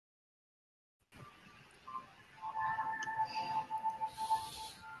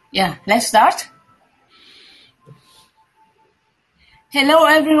Yeah, let's start. Hello,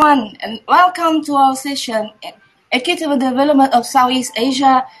 everyone, and welcome to our session, Equitable Development of Southeast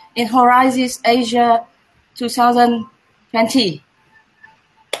Asia in Horasis Asia 2020.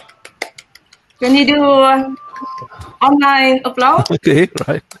 Can you do online applause? Okay,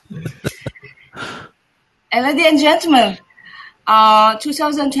 right. And ladies and gentlemen,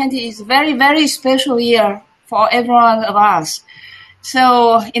 2020 is a very, very special year for every one of us.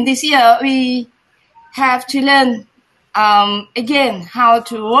 So in this year, we have to learn again how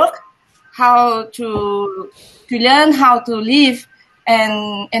to work, how to learn how to live,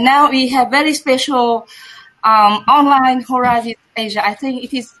 and now we have very special online Horizon Asia. I think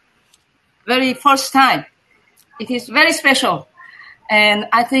it is very first time. It is very special, and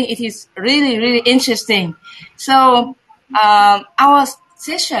I think it is really, really interesting. So our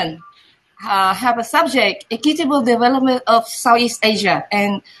session have a subject, equitable development of Southeast Asia.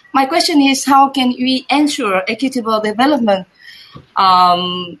 And my question is, how can we ensure equitable development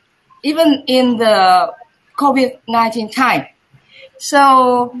even in the COVID-19 time?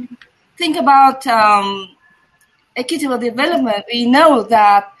 So think about equitable development. We know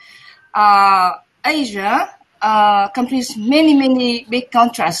that Asia comprises many big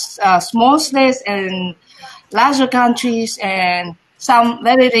countries, small states and larger countries, and some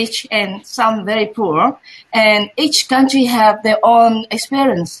very rich and some very poor, and each country have their own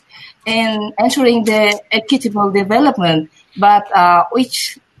experience in ensuring the equitable development, but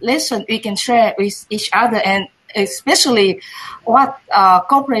which lesson we can share with each other, and especially what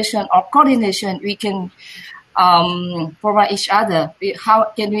cooperation or coordination we can provide each other. How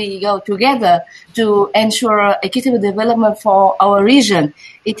can we go together to ensure equitable development for our region?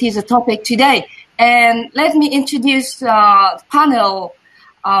 It is a topic today. And let me introduce panel,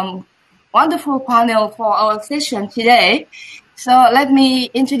 wonderful panel for our session today. So let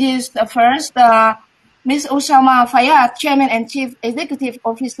me introduce first Ms. Usama Fayyad, Chairman and Chief Executive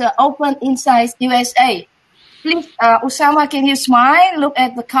Officer, Open Insights USA. Please, Usama, can you smile, look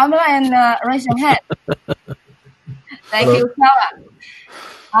at the camera, and raise your hand? Thank you,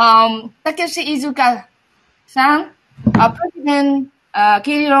 Usama. Takeshi Izuka-san, President,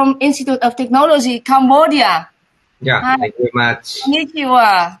 Kirirom Institute of Technology, Cambodia. Yeah, Hi. thank you very much.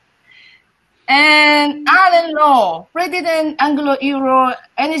 Konnichiwa. And Anglo, President Anglo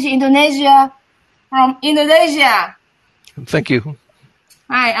Energy Indonesia from Indonesia. Thank you.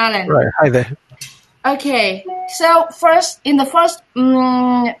 Hi, Alan. Right. Hi there. Okay, so in the first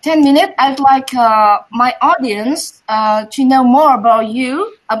 10 minutes, I'd like my audience to know more about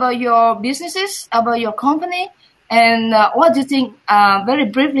you, about your businesses, about your company, and what do you think very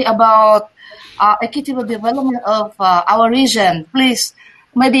briefly about equitable development of our region. Please,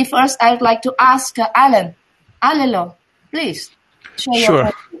 maybe first I'd like to ask Alan. Alan, please.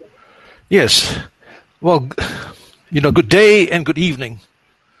 Sure. Yes. Well, good day and good evening.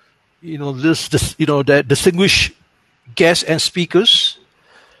 The distinguished guests and speakers,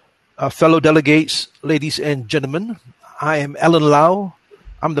 fellow delegates, ladies and gentlemen. I am Alan Lau.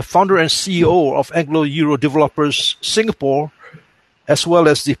 I'm the founder and CEO of Anglo Euro Developers Singapore, as well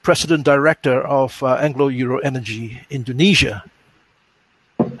as the president director of Anglo Euro Energy Indonesia.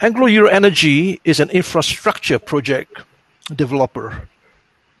 Anglo Euro Energy is an infrastructure project developer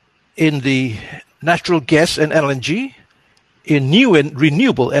in the natural gas and LNG, in new and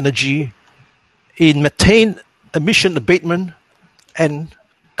renewable energy, in methane emission abatement and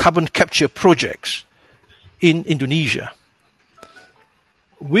carbon capture projects in Indonesia.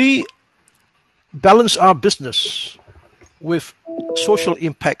 We balance our business with social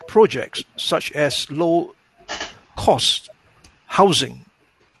impact projects such as low cost housing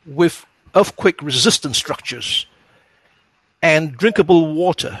with earthquake-resistant structures and drinkable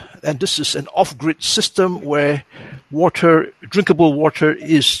water. And this is an off-grid system where drinkable water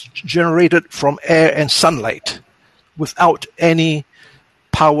is generated from air and sunlight without any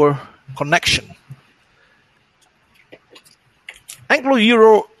power connection. Anglo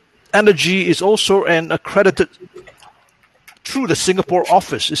Euro Energy is also through the Singapore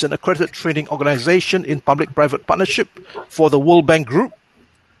office, is an accredited training organization in public-private partnership for the World Bank Group.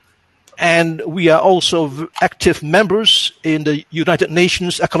 And we are also active members in the United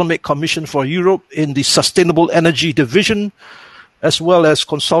Nations Economic Commission for Europe in the Sustainable Energy Division, as well as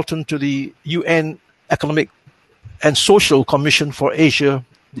consultant to the UN Economic and Social Commission for Asia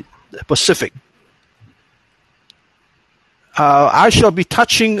Pacific. I shall be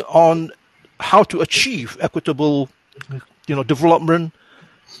touching on how to achieve equitable development,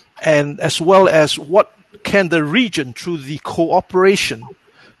 and as well as what can the region, through the cooperation,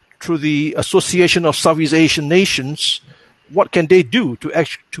 through the Association of Southeast Asian Nations, what can they do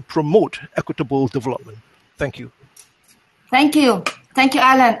to promote equitable development? Thank you. Thank you. Thank you,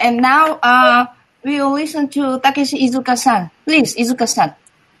 Alan. And now we will listen to Takeshi Izuka-san. Please, Izuka-san.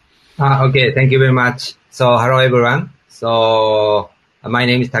 Okay, thank you very much. So, hello everyone. So, my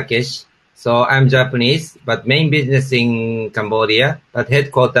name is Takeshi. So, I'm Japanese, but main business in Cambodia, but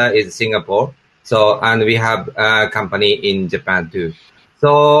headquarters is Singapore. So, and we have a company in Japan too.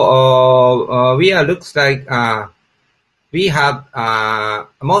 So, looks like, we have,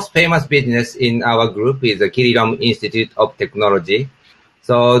 most famous business in our group is the Kirirom Institute of Technology.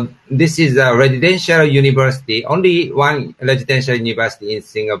 So this is a residential university, only one residential university in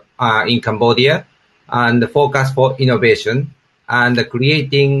in Cambodia, and the focus for innovation and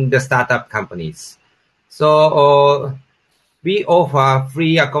creating the startup companies. So we offer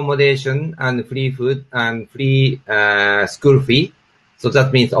free accommodation and free food and free school fee. So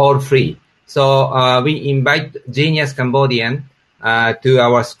that means all free. So we invite genius Cambodian to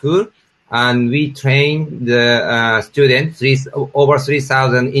our school, and we train the students, over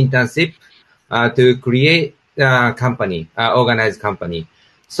 3,000 internship to create company, organized company.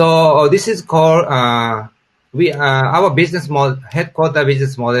 So this is called our business model, headquarter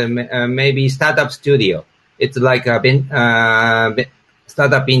business model, maybe startup studio. It's like a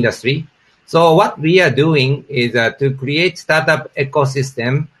startup industry. So what we are doing is to create startup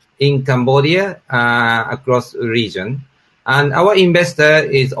ecosystem in Cambodia across region. And our investor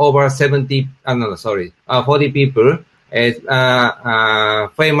is over 40 people, is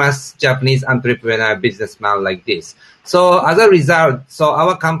famous Japanese entrepreneur businessman like this. So as a result, so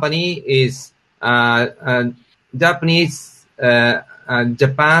our company is Japanese,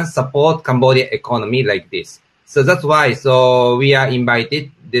 Japan support Cambodia economy like this. So that's why, so we are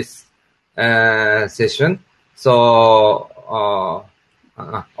invited this session. So,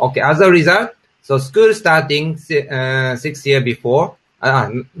 okay, as a result, so school starting 6 years before,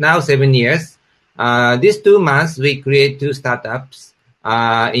 now 7 years. These 2 months, we create 2 startups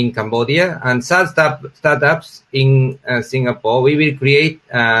in Cambodia and startups in Singapore. We will create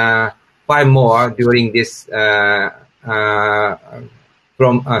 5 more during this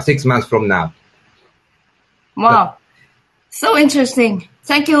from 6 months from now. Wow, so interesting.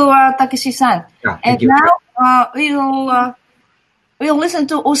 Thank you, Takeshi-san. Thank you. Now we'll listen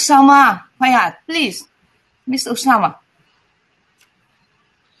to Usama Fayyad. Please, Mr. Usama.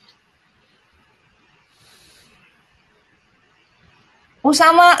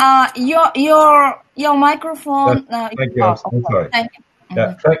 Usama, your microphone. Thank you. I'm sorry. Thank you.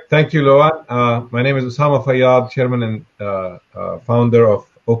 Yeah, thank you, Loan. My name is Usama Fayyad, chairman and founder of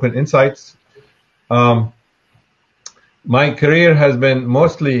Open Insights. My career has been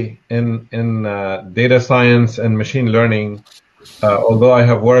mostly in data science and machine learning, although I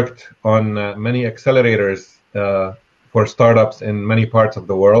have worked on many accelerators for startups in many parts of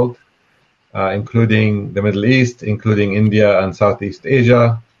the world, including the Middle East, including India and Southeast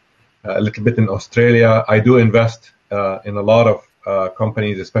Asia, a little bit in Australia. I do invest in a lot of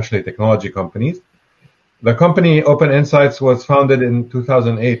companies, especially technology companies. The company Open Insights was founded in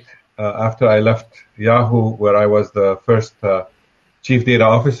 2008 after I left Yahoo, where I was the first chief data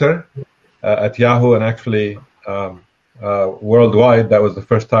officer at Yahoo, and actually worldwide, that was the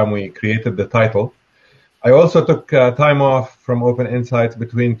first time we created the title. I also took time off from Open Insights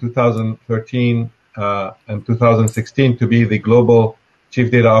between 2013 and 2016 to be the global chief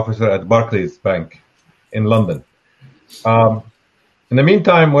data officer at Barclays Bank in London. In the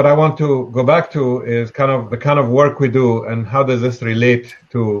meantime, what I want to go back to is the kind of work we do and how does this relate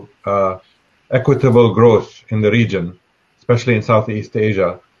to equitable growth in the region, especially in Southeast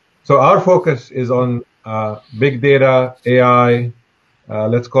Asia. So our focus is on big data, AI,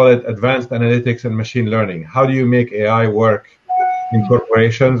 let's call it advanced analytics and machine learning. How do you make AI work in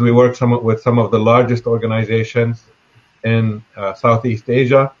corporations? We work with some of the largest organizations in Southeast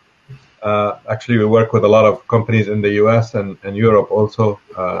Asia. Actually, we work with a lot of companies in the US and Europe also,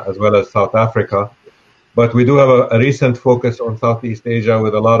 as well as South Africa. But we do have a recent focus on Southeast Asia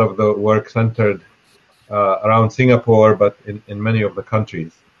with a lot of the work centered around Singapore, but in many of the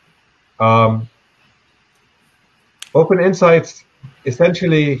countries. Open Insights,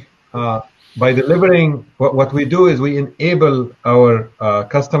 essentially, by delivering, what we do is we enable our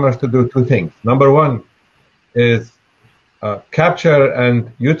customers to do 2 things. Number one is capture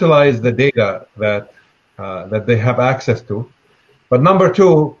and utilize the data that they have access to. But number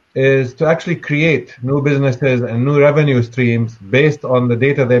 2 is to actually create new businesses and new revenue streams based on the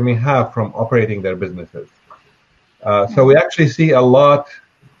data they may have from operating their businesses. So we actually see a lot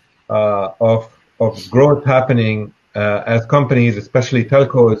of growth happening as companies, especially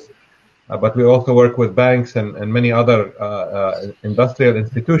telcos, but we also work with banks and many other industrial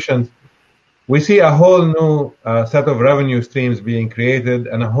institutions. We see a whole new set of revenue streams being created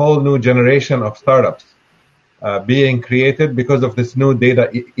and a whole new generation of startups being created because of this new data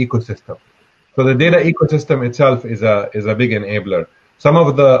ecosystem. So the data ecosystem itself is a big enabler. Some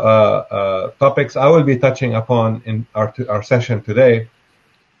of the topics I will be touching upon in our session today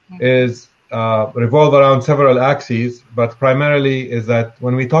is revolve around several axes, but primarily is that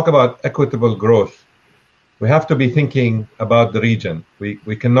when we talk about equitable growth, we have to be thinking about the region.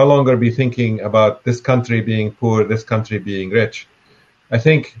 We can no longer be thinking about this country being poor, this country being rich. I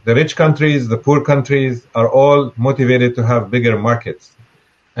think the rich countries, the poor countries are all motivated to have bigger markets.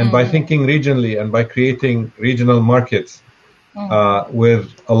 And by thinking regionally and by creating regional markets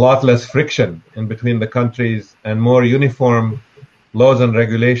with a lot less friction in between the countries and more uniform laws and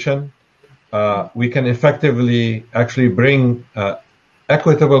regulation, we can effectively actually bring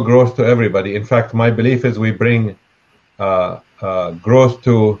equitable growth to everybody. In fact, my belief is we bring growth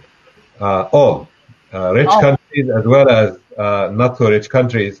to all rich countries as well as not so rich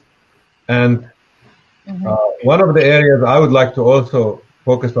countries. And one of the areas I would like to also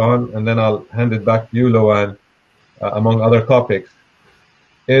focus on, and then I'll hand it back to you, Loan, among other topics,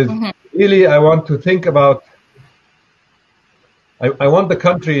 is really I want to think about, I want the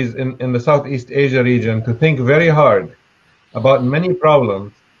countries in the Southeast Asia region to think very hard about many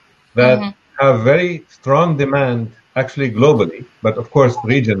problems that have very strong demand actually globally, but of course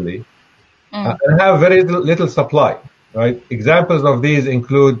regionally, and have very little supply, right? Examples of these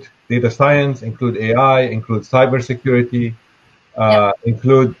include data science, include AI, include cybersecurity,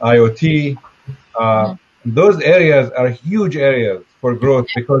 include IoT. Those areas are huge areas for growth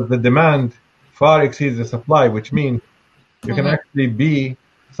because the demand far exceeds the supply, which means you can actually be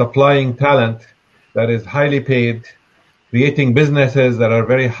supplying talent that is highly paid, creating businesses that are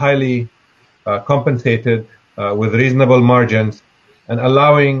very highly compensated with reasonable margins, and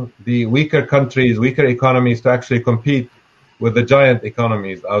allowing the weaker countries, weaker economies to actually compete with the giant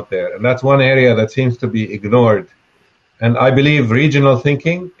economies out there. And that's one area that seems to be ignored. And I believe regional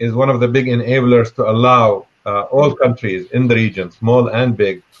thinking is one of the big enablers to allow all countries in the region, small and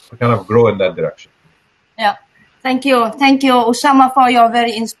big, to kind of grow in that direction. Yeah. Thank you, Usama, for your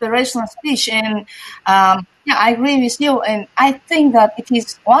very inspirational speech. And I agree with you. And I think that it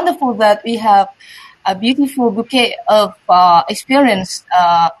is wonderful that we have a beautiful bouquet of experience,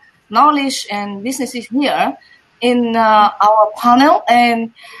 knowledge, and businesses here in our panel.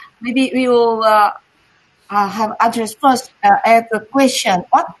 And maybe we will have addressed first at the question: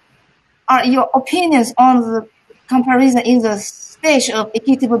 what are your opinions on the comparison in the stage of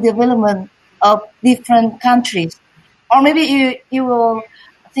equitable development of different countries? Or maybe you will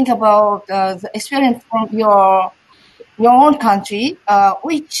think about the experience from your own country,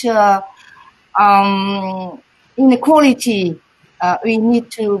 which inequality we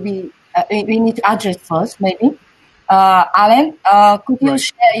need to address first. Maybe Alan, could you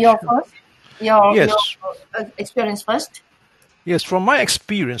share your experience first? Yes, from my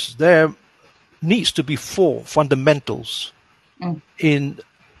experience, there needs to be 4 fundamentals in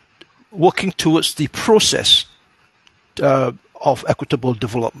working towards the process of equitable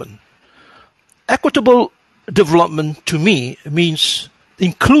development. Equitable development to me means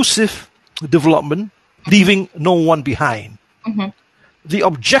inclusive development, leaving no one behind. The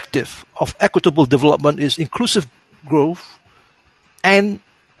objective of equitable development is inclusive growth and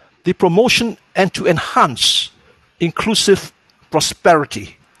the promotion and to enhance inclusive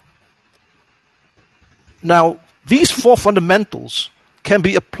prosperity. Now, these 4 fundamentals can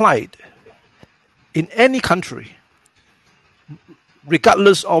be applied in any country,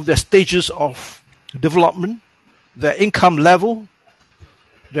 regardless of their stages of development, their income level,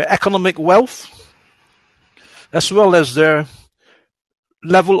 their economic wealth, as well as their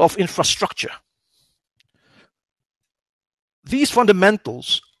level of infrastructure. These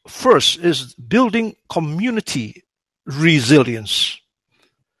fundamentals, first, is building community resilience.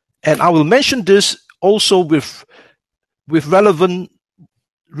 And I will mention this also with relevant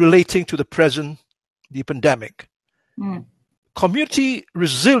relating to the present, the pandemic. Community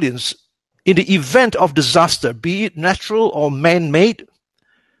resilience in the event of disaster, be it natural or man-made,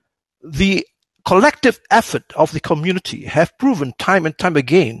 the collective effort of the community have proven time and time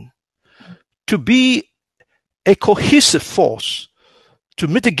again to be a cohesive force to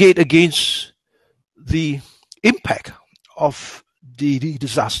mitigate against the impact of the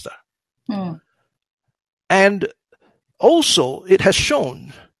disaster. And also it has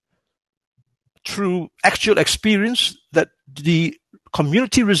shown through actual experience that the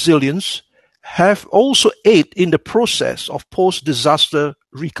community resilience have also aided in the process of post-disaster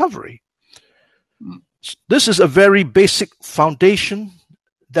recovery. This is a very basic foundation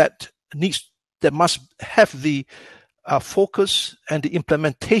that must have the focus and the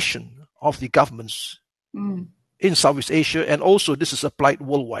implementation of the governments in Southeast Asia, and also this is applied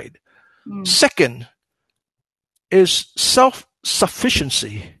worldwide. Second is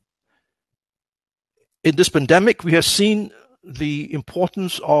self-sufficiency. In this pandemic, we have seen the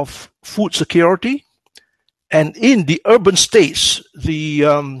importance of food security, and in the urban states, the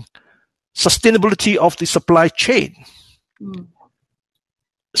sustainability of the supply chain.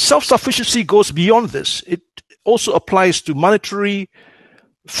 Self-sufficiency goes beyond this. It also applies to monetary,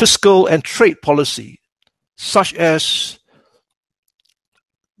 fiscal, and trade policy, such as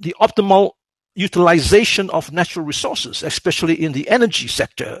the optimal utilization of natural resources, especially in the energy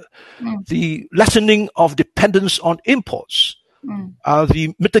sector, the lessening of dependence on imports,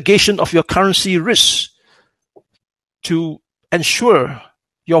 the mitigation of your currency risks to ensure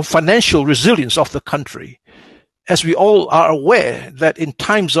your financial resilience of the country. As we all are aware that in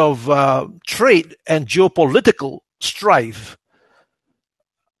times of trade and geopolitical strife,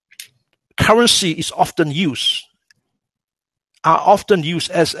 currency is often used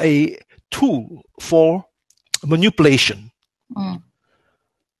as a tool for manipulation.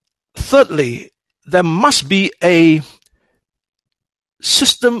 Thirdly, there must be a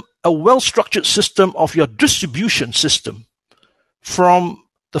well-structured system of your distribution system, from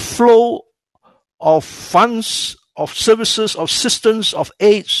the flow of funds, of services, of systems, of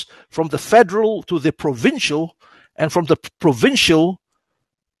aids from the federal to the provincial, and from the provincial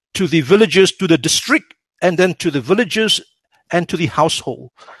to the villages, to the district, and then to the villages and to the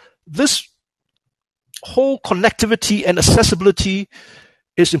household. This whole connectivity and accessibility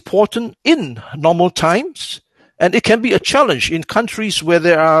is important in normal times, and it can be a challenge in countries where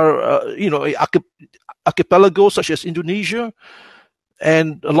there are, archipelagos such as Indonesia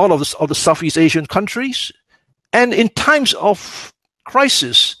and a lot of the Southeast Asian countries. And in times of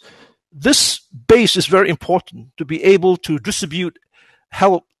crisis, this base is very important to be able to distribute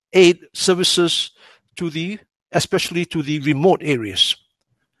help, aid, services especially to the remote areas.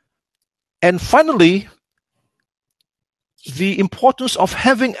 And finally, the importance of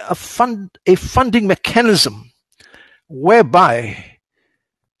having a funding mechanism whereby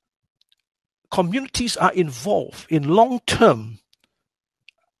communities are involved in long-term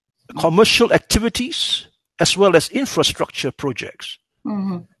commercial activities as well as infrastructure projects.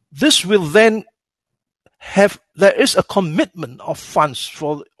 This will then there is a commitment of funds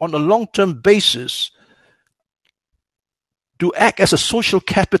on a long-term basis to act as a social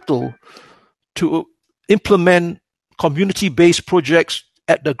capital to implement community-based projects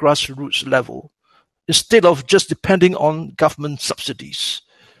at the grassroots level, instead of just depending on government subsidies.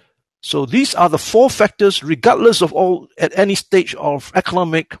 So these are the four factors, regardless of at any stage of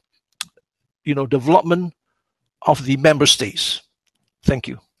economic, development of the member states. Thank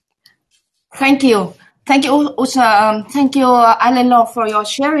you. Thank you. Thank you, thank you, Alan Law, for your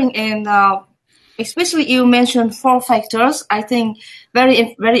sharing. And especially you mentioned four factors. I think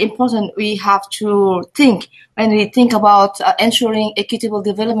very, very important. We have to think when we think about ensuring equitable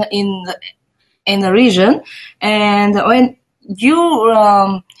development in the region. And when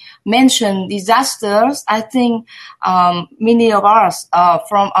you mentioned disasters, I think many of us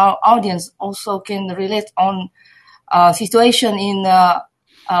from our audience also can relate on situation in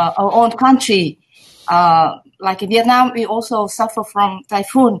our own country. Like in Vietnam, we also suffer from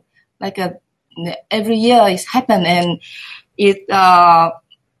typhoon. Every year it's happened, and it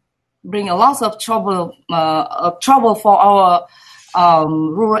bring a lot of trouble for our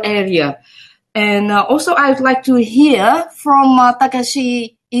rural area. And also, I would like to hear from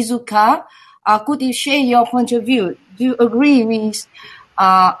Takeshi Izuka. Could you share your point of view? Do you agree with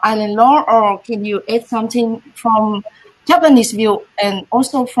Alan Law, or can you add something from Japanese view and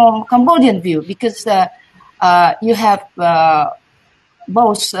also from Cambodian view? Because you have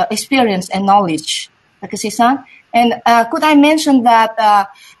both experience and knowledge, Takeshi-san. And could I mention that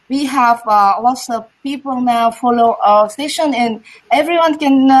we have lots of people now follow our session, and everyone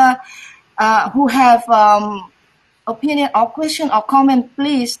can who have opinion or question or comment,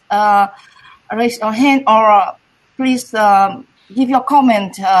 please raise your hand, or please give your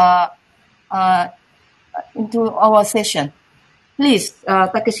comment into our session. Please,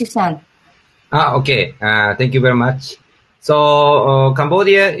 Takeshi-san. Okay. Thank you very much. So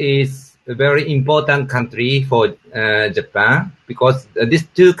Cambodia is a very important country for Japan, because these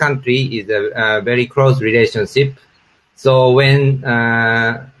two countries is a very close relationship. So when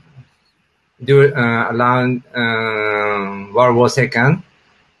around World War II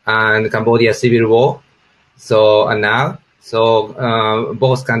and Cambodia Civil War, so now So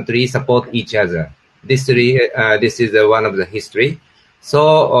both countries support each other. This is one of the history.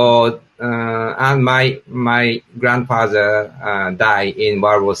 So and my grandfather died in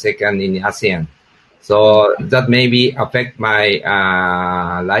World War II in ASEAN. So that maybe affect my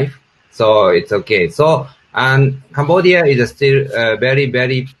life. So it's okay. So and Cambodia is still a very,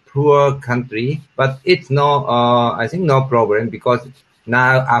 very poor country, but it's no, I think no problem because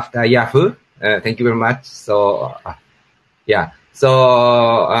now after Yahoo, thank you very much. So yeah,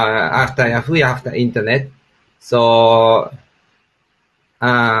 so after Yahoo, after internet, so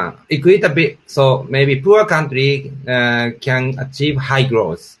equitable. So maybe poor country can achieve high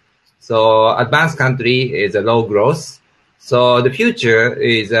growth. So advanced country is a low growth. So the future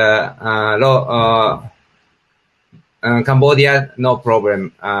is low. Cambodia, no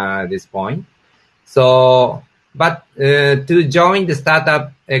problem at this point. So, but to join the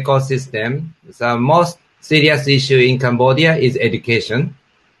startup ecosystem, the most serious issue in Cambodia is education.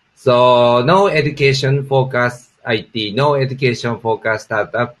 So no education focused IT, no education focused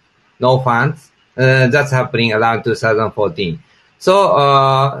startup, no funds. That's happening around 2014.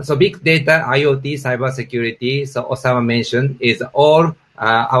 So, so big data, IoT, cybersecurity. So Usama mentioned is all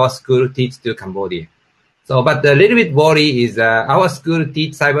our school teach to Cambodia. So, but a little bit worry is our school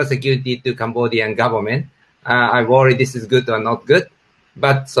teach cybersecurity to Cambodian government. I worry this is good or not good.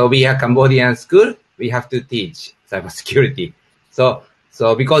 But so we are Cambodian school, we have to teach cybersecurity. So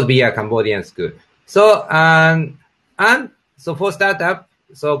because we are Cambodian school. So and so for startup,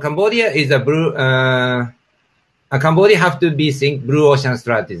 so Cambodia is a blue. Cambodia have to be think blue ocean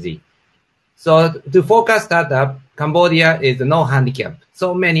strategy. So to focus startup, Cambodia is no handicap.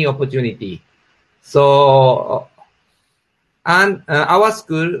 So many opportunity. So, and our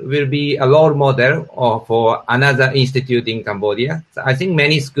school will be a role model for another institute in Cambodia. So I think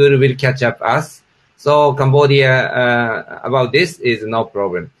many schools will catch up us. So Cambodia, about this is no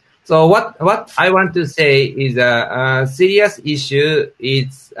problem. So what I want to say is a serious issue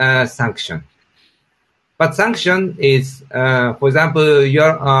is sanction. But sanction is, for example,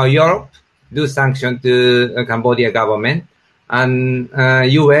 Europe do sanction to Cambodia government. And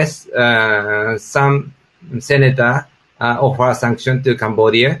U.S. Some senator offer sanction to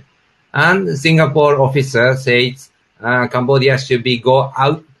Cambodia, and Singapore officer says Cambodia should be go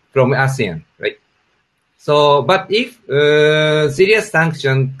out from ASEAN, right? So, but if serious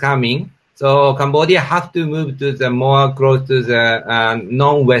sanction coming, so Cambodia have to move to the more close to the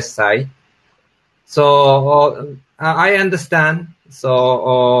non-west side. So I understand.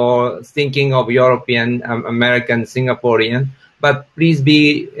 So thinking of European, American, Singaporean, but please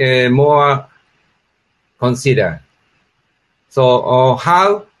be more consider. So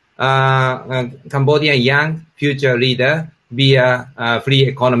how Cambodian young future leader be a free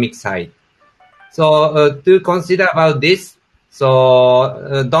economic side. So to consider about this,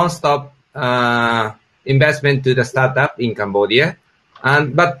 so don't stop investment to the startup in Cambodia,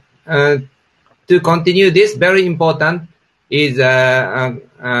 and but to continue this, very important is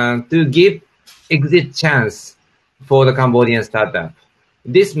to give exit chance for the Cambodian startup.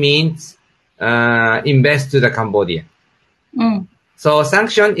 This means invest to the Cambodia. So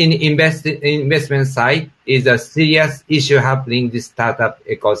sanction in investment side is a serious issue happening in this startup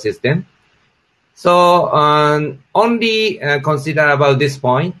ecosystem. So only consider about this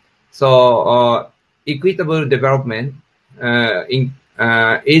point. So equitable development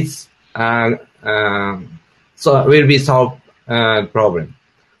is so will be solved problem.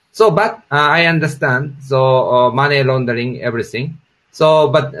 So, but I understand. So money laundering, everything. So,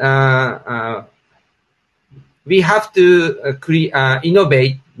 but we have to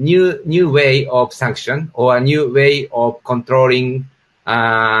innovate new way of sanction or a new way of controlling.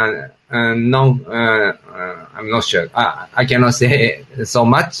 I'm not sure. I cannot say so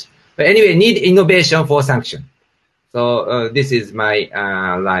much. But anyway, need innovation for sanction. So this is my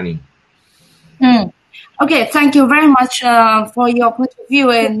learning. Okay, thank you very much for your point of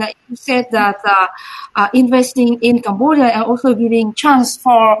view. And you said that investing in Cambodia and also giving chance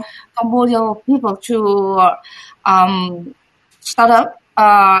for Cambodian people to start up,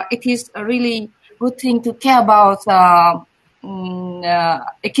 it is a really good thing to care about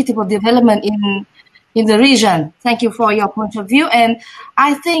equitable development in the region. Thank you for your point of view. And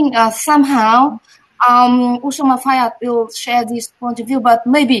I think somehow Usama Fayyad will share this point of view, but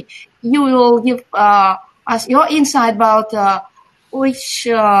maybe you will give us your insight about which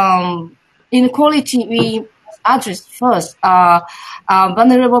inequality we address first,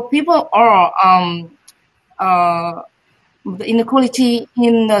 vulnerable people or the inequality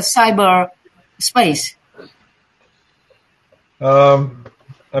in the cyber space. I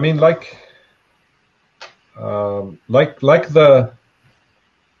mean, like like the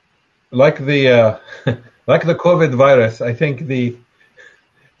like the COVID virus, I think the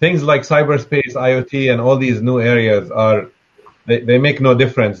things like cyberspace, IoT, and all these new areas they make no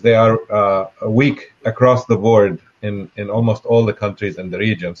difference. They are weak across the board in almost all the countries in the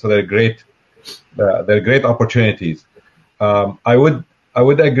region. So they're great opportunities. I would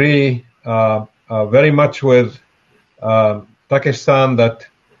agree very much with Takeshi-san that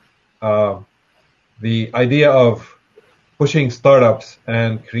the idea of pushing startups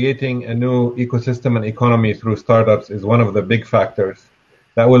and creating a new ecosystem and economy through startups is one of the big factors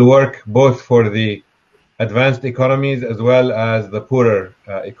that will work both for the advanced economies as well as the poorer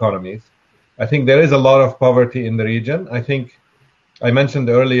economies. I think there is a lot of poverty in the region. I think I mentioned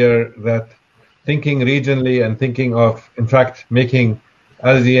earlier that thinking regionally and thinking of, in fact, making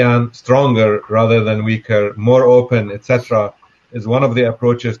ASEAN stronger rather than weaker, more open, etc., is one of the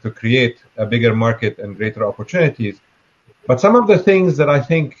approaches to create a bigger market and greater opportunities. But some of the things that I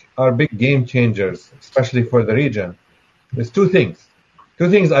think are big game changers, especially for the region, is two things. Two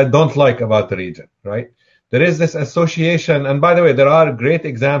things I don't like about the region, right? There is this association, and by the way, there are great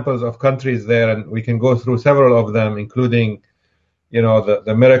examples of countries there, and we can go through several of them, including,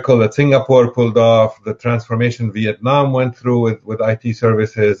 the miracle that Singapore pulled off, the transformation Vietnam went through with IT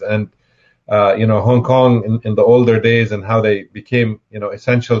services, and Hong Kong in the older days, and how they became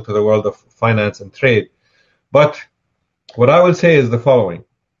essential to the world of finance and trade. But what I will say is the following.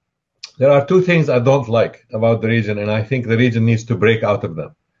 There are two things I don't like about the region, and I think the region needs to break out of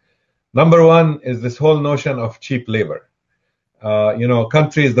them. Number one is this whole notion of cheap labor.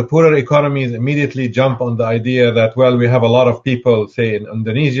 Countries, the poorer economies immediately jump on the idea that, well, we have a lot of people, say in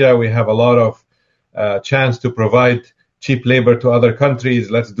Indonesia, we have a lot of chance to provide cheap labor to other countries.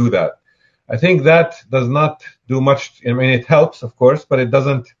 Let's do that. I think that does not do much. I mean, it helps, of course, but it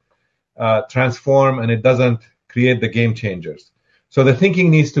doesn't transform and it doesn't create the game changers. So the thinking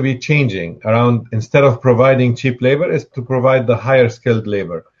needs to be changing around, instead of providing cheap labor, is to provide the higher skilled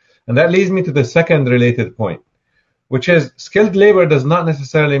labor. And that leads me to the second related point, which is skilled labor does not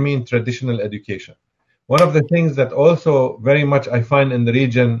necessarily mean traditional education. One of the things that also very much I find in the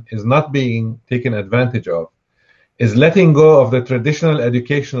region is not being taken advantage of is letting go of the traditional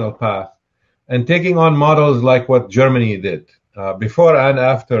educational path and taking on models like what Germany did before and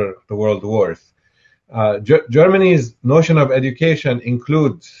after the World Wars. Germany's notion of education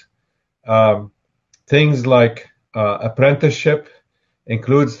includes things like apprenticeship,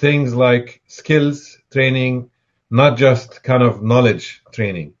 includes things like skills training, not just kind of knowledge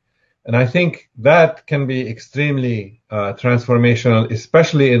training. And I think that can be extremely transformational,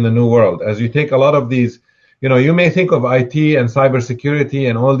 especially in the new world. As you take a lot of these, you may think of IT and cybersecurity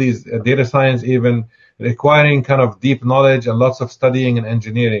and all these data science even requiring kind of deep knowledge and lots of studying and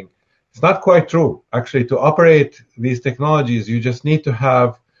engineering. It's not quite true. Actually, to operate these technologies, you just need to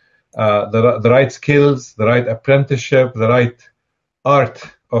have the right skills, the right apprenticeship, the right art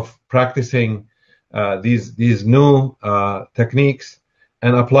of practicing these new techniques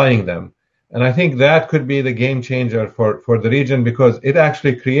and applying them. And I think that could be the game changer for the region, because it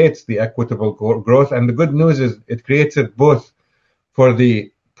actually creates the equitable growth. And the good news is it creates it both for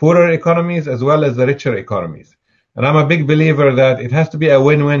the poorer economies as well as the richer economies. And I'm a big believer that it has to be a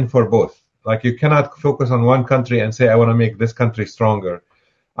win-win for both. Like, you cannot focus on one country and say, I want to make this country stronger.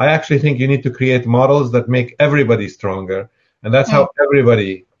 I actually think you need to create models that make everybody stronger. And that's how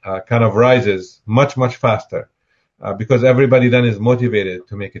everybody kind of rises much, much faster, because everybody then is motivated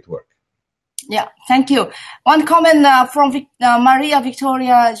to make it work. Yeah, thank you. One comment from Maria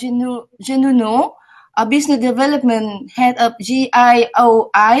Victoria Genuno, a business development head of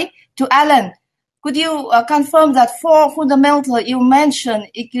GIOI, to Alan. Could you confirm that four fundamentals you mentioned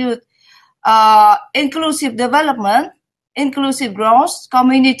include inclusive development, inclusive growth,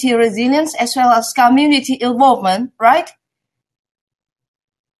 community resilience, as well as community involvement, right?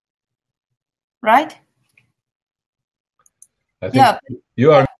 Right? I think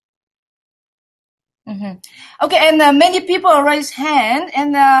you are. Mm-hmm. Okay, and many people raise hand,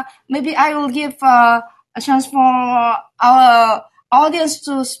 and maybe I will give a chance for our audience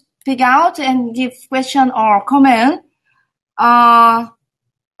to speak out and give question or comment.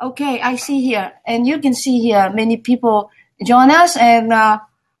 Okay, I see here, and you can see here many people join us and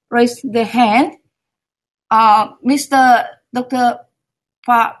raise their hand. Mr. Dr.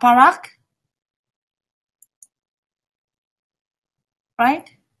 Parak, right?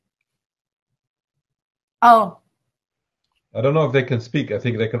 Oh. I don't know if they can speak. I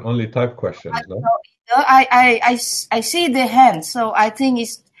think they can only type questions. No? I see the hand, so I think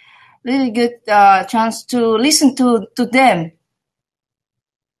it's really good chance to listen to them.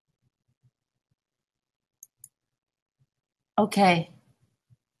 Okay.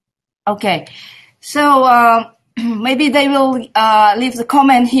 Okay. So maybe they will leave the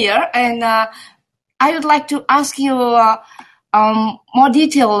comment here, and I would like to ask you more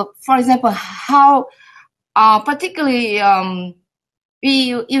detail. For example, how particularly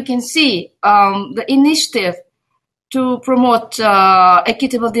you can see the initiative to promote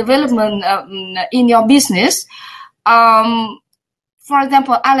equitable development in your business. For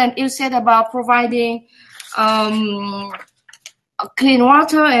example, Alan, you said about providing clean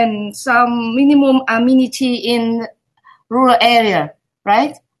water and some minimum amenity in rural area,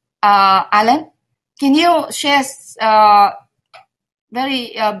 right? Alan, can you share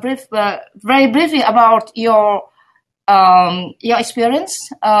very briefly about your experience?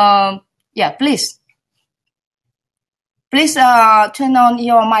 Yeah, please. Please turn on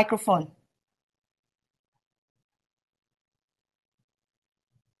your microphone.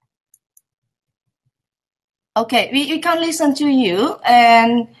 Okay, we can listen to you,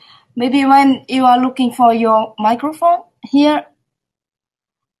 and maybe when you are looking for your microphone here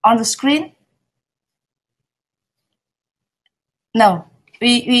on the screen. No,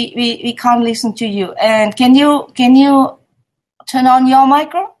 we can't listen to you. And can you turn on your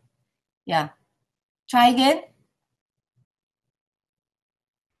micro? Yeah. Try again.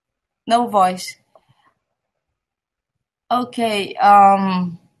 No voice. Okay.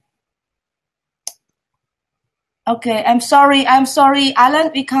 Okay. I'm sorry,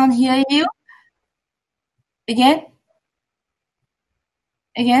 Alan. We can't hear you. Again.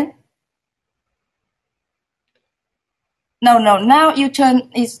 No. Now you turn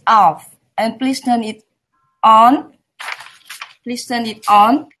it off, and please turn it on.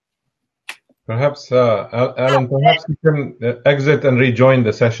 Perhaps, Alan, perhaps you can exit and rejoin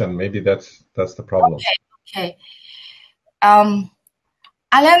the session. Maybe that's the problem. Okay.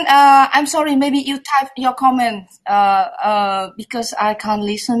 Alan, I'm sorry. Maybe you type your comment because I can't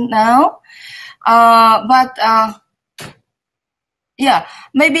listen now. But yeah,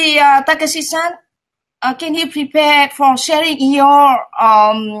 maybe Takeshi-san, can you prepare for sharing your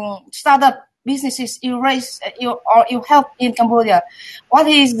startup businesses you raise you help in Cambodia? What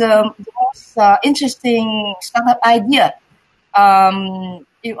is the most interesting startup idea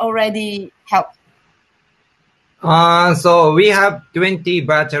you already helped? So we have 20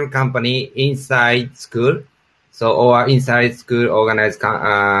 virtual company inside school, or inside school organized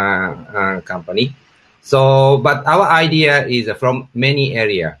company. So, but our idea is from many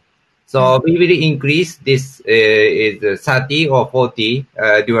area. So we will increase this is 30 or 40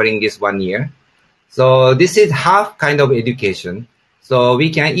 during this 1 year. So this is half kind of education. So we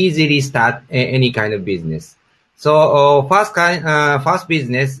can easily start any kind of business. So first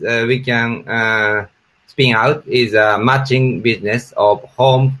business we can spin out is a matching business of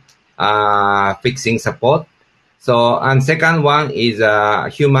home fixing support. So, and second one is a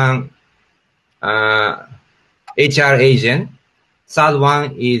human HR agent. Third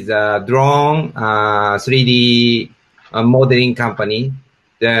one is a drone 3D modeling company.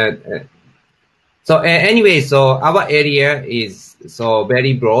 So anyway, so our area is so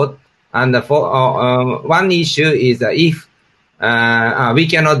very broad, and for one issue is if we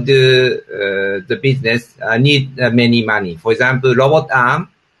cannot do the business, need many money. For example, robot arm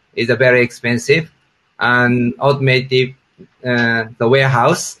is very expensive, and automated the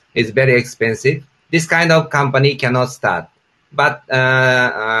warehouse is very expensive. This kind of company cannot start. But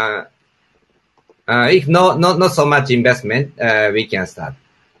if not so much investment, we can start.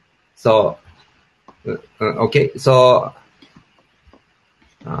 So okay, so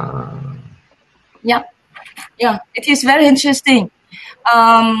yeah, it is very interesting.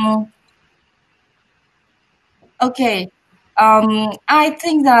 Okay, I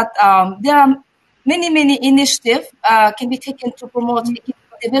think that there are many initiatives can be taken to promote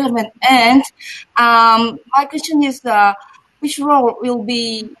equitable development. And my question is, which role will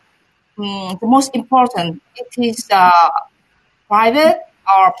be the most important? It is private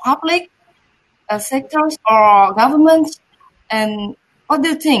or public sectors or governments? And what do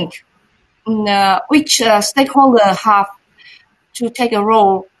you think? Which stakeholder have to take a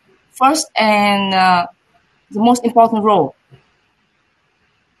role first and the most important role?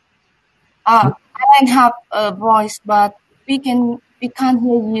 I don't have a voice, but we can't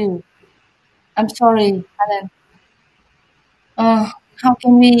hear you. I'm sorry, Alan. How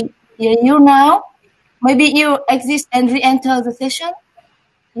can we hear you now? Maybe you exit and re-enter the session.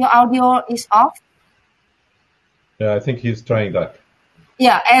 Your audio is off. Yeah, I think he's trying that.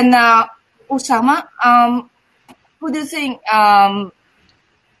 Yeah, and Usama, who do you think?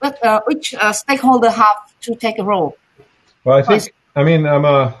 Which stakeholder have to take a role? Well, I think. I mean,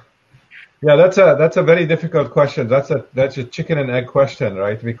 Yeah, that's a very difficult question. That's a chicken and egg question,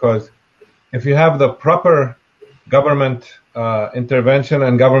 right? Because if you have the proper government intervention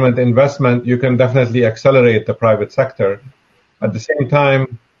and government investment, you can definitely accelerate the private sector. At the same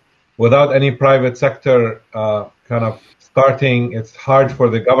time, without any private sector kind of starting, it's hard for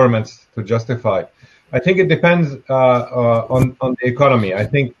the governments to justify. I think it depends on the economy. I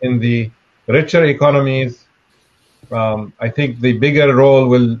think in the richer economies, I think the bigger role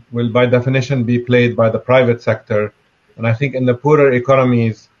will by definition be played by the private sector, and I think in the poorer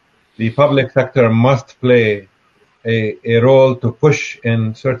economies, the public sector must play a role to push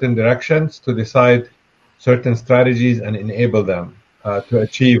in certain directions, to decide certain strategies and enable them to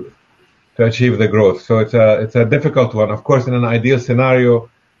achieve the growth. So it's a difficult one. Of course, in an ideal scenario,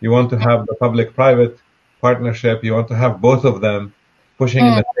 you want to have the public-private partnership. You want to have both of them pushing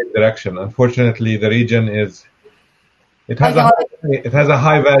in the same direction. Unfortunately, the region it has a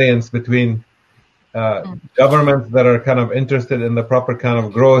high variance between governments that are kind of interested in the proper kind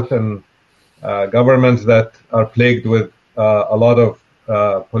of growth and governments that are plagued with a lot of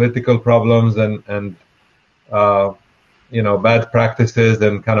political problems and bad practices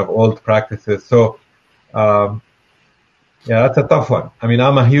and kind of old practices. So yeah, that's a tough one. I mean,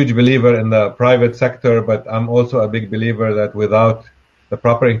 I'm a huge believer in the private sector, but I'm also a big believer that without the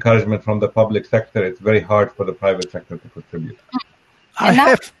proper encouragement from the public sector, it's very hard for the private sector to contribute.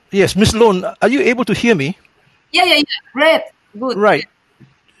 Yes, Ms. Lone, are you able to hear me? Yeah. Great. Good. Right.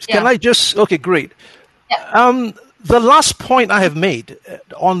 Can I just, okay, great. Yeah. The last point I have made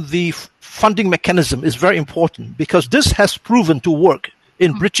on the funding mechanism is very important because this has proven to work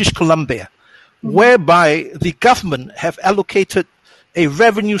in British Columbia, whereby the government have allocated a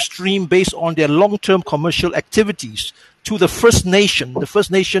revenue stream based on their long-term commercial activities to the First Nation. The First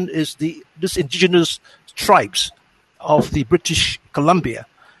Nation is this indigenous tribes of the British Columbia.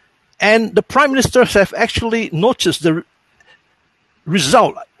 And the Prime Ministers have actually noticed the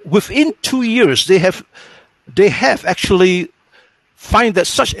result. Within 2 years, they have actually find that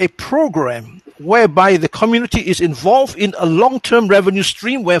such a program whereby the community is involved in a long-term revenue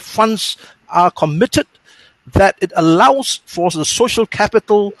stream where funds are committed, that it allows for the social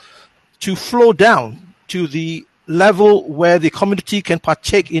capital to flow down to the level where the community can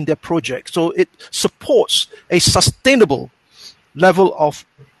partake in their project. So it supports a sustainable level of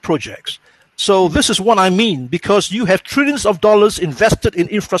projects. So this is what I mean, because you have trillions of dollars invested in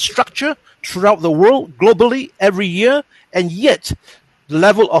infrastructure throughout the world, globally, every year, and yet the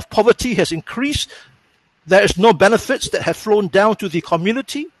level of poverty has increased. There is no benefits that have flown down to the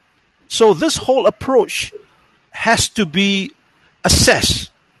community. So this whole approach has to be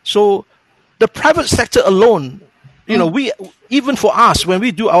assessed. So the private sector alone, we, even for us, when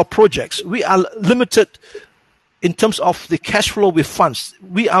we do our projects, we are limited in terms of the cash flow with funds.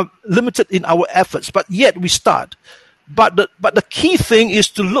 We are limited in our efforts, but yet we start. But the key thing is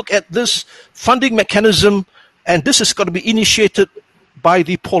to look at this funding mechanism, and this is going to be initiated by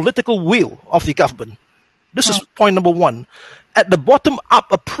the political will of the government. This is point number one. At the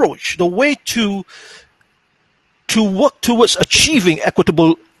bottom-up approach, the way to work towards achieving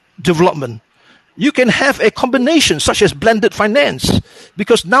equitable development, you can have a combination such as blended finance,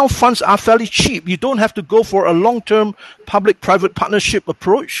 because now funds are fairly cheap. You don't have to go for a long-term public-private partnership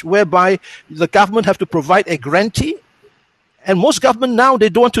approach whereby the government have to provide a grantee. And most government now, they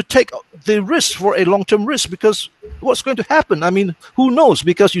don't want to take the risk for a long-term risk, because what's going to happen? I mean, who knows?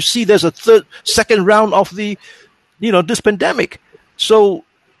 Because you see there's a second round of the, this pandemic. So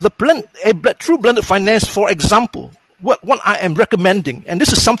a true blended finance, for example, what I am recommending, and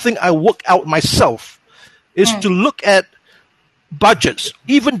this is something I work out myself, is to look at budgets,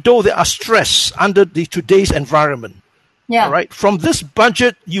 even though there are stress under today's environment. Yeah. All right. From this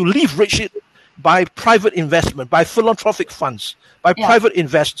budget, you leverage it by private investment, by philanthropic funds, by private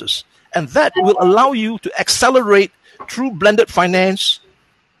investors. And that will allow you to accelerate true blended finance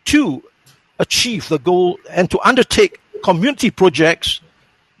to achieve the goal and to undertake community projects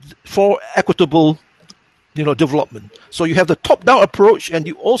for equitable development. So you have the top-down approach, and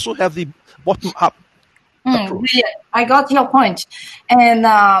you also have the bottom-up approach. Yeah, I got your point. And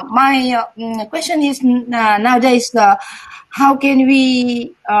my question is nowadays, how can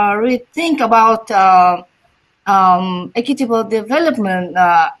we rethink about equitable development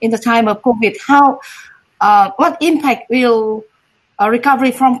in the time of COVID? What impact will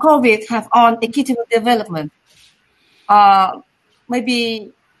recovery from COVID have on equitable development?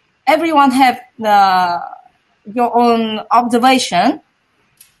 Maybe everyone have your own observation.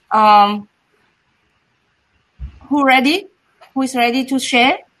 Who is ready to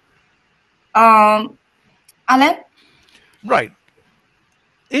share? Alan? Right.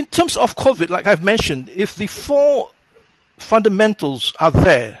 in terms of COVID, like I've mentioned, if the four fundamentals are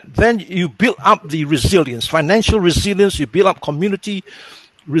there, then you build up the resilience, financial resilience, you build up community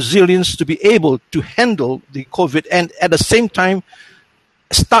resilience to be able to handle the COVID, and at the same time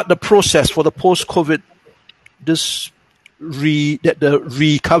start the process for the post-COVID the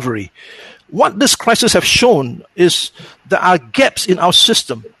recovery. What this crisis has shown is there are gaps in our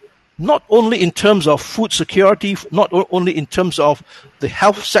system, not only in terms of food security, not only in terms of the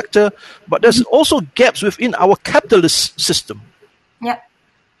health sector, but there's also gaps within our capitalist system. Yeah.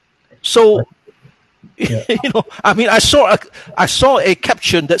 So, I mean, I saw a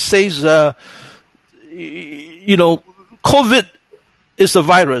caption that says, COVID is the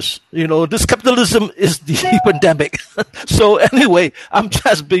virus. This capitalism is the pandemic. So anyway, I'm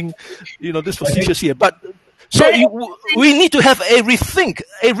just being, this facetious here. But so we need to have a rethink.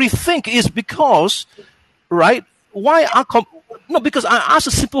 A rethink is because, right? Why are because I asked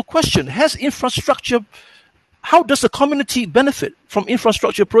a simple question: has infrastructure? How does the community benefit from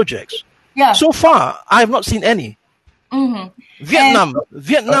infrastructure projects? Yeah. So far, I have not seen any. Mm-hmm.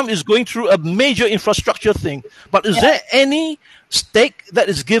 Vietnam is going through a major infrastructure thing, but is there any stake that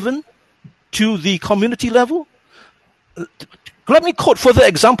is given to the community level? Let me quote further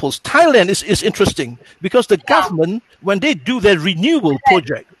examples. Thailand is interesting because the government, when they do their renewable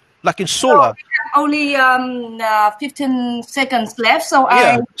project, like in solar. Only 15 seconds left, so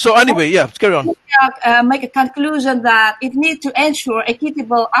So anyway, carry on. Make a conclusion that it needs to ensure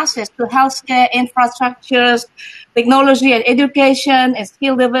equitable access to healthcare infrastructures, technology and education and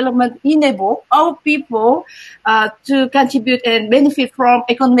skill development, enable all people to contribute and benefit from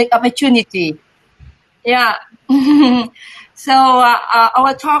economic opportunity. Yeah. So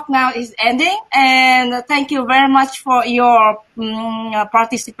our talk now is ending, and thank you very much for your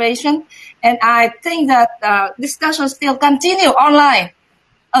participation. And I think that discussion still continue online,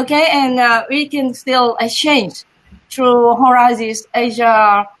 okay? And we can still exchange through Horasis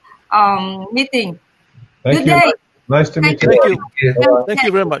Asia meeting. Good day. Nice to meet you. Thank you. Thank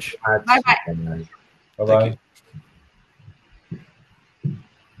you very much. Bye-bye. Bye-bye.